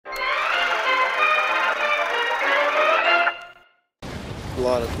a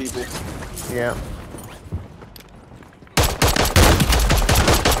lot of people. Yeah.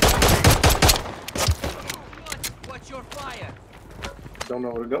 What's your fire? Don't know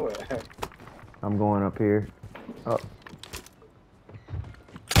where to go at. I'm going up here. Oh.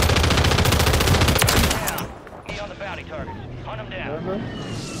 Be on the bounty targets. Hunt them down.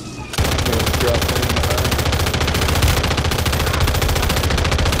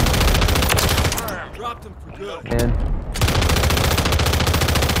 Dropped him for good. In.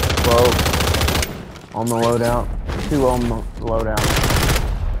 Whoa. On the loadout. 2 on the loadout.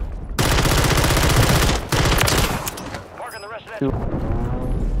 Marking the rest of that. 2.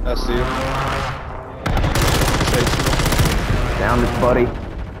 I see him. Down this buddy.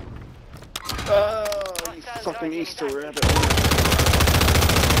 Oh, you fucking Easter rabbit.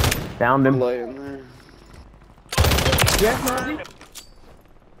 Downed him. Laying there.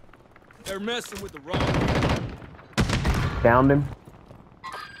 They're messing with the road. Downed him.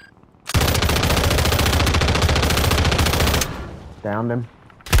 Downed him.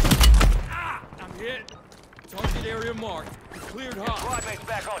 Ah, I'm hit. Target area marked. Cleared hot. Squad mates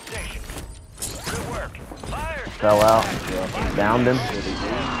back on station. Good work. Fire. Fell out. Downed him.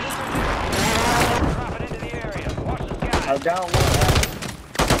 Dropping into the area. Watch the sky. I'm down one.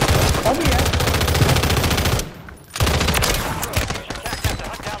 Oh, yeah.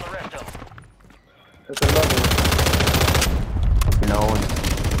 Hunt down the rest of them. That's another one. You know.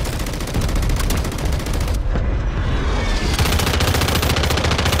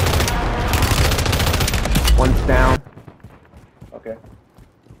 One's down. Okay.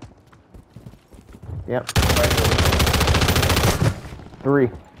 Yep. Right 3.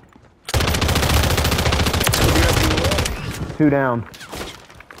 2 down. To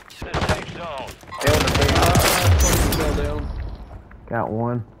the safe zone. Fell down. Got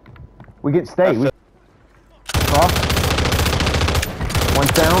 1. We get stay. We cross.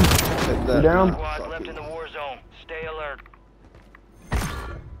 1's down. 2 down. Squad left in the war zone. Stay alert.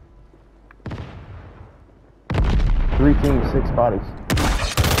 3 teams, 6 bodies.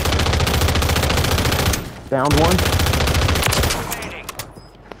 Downed 1. Remaining.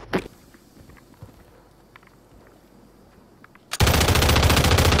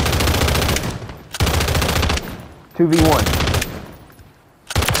 2v1.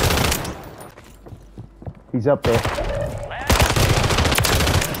 He's up there. That's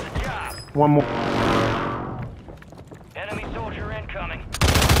the job. 1 more. Enemy soldier incoming.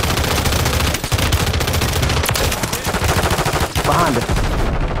 Behind us.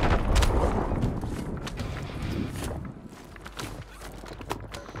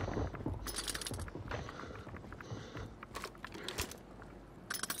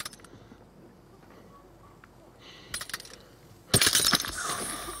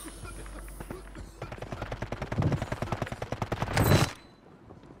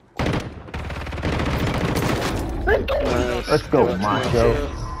 Let's go, Macho.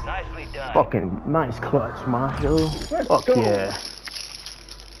 Nicely done. Fucking nice clutch, Macho. Fuck yeah.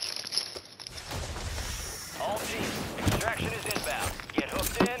 All teams, extraction is inbound. Get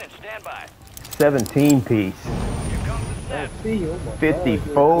hooked in and stand by. 17 piece. Here comes the snap.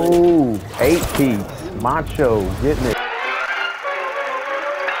 54. 8 piece. Macho getting it.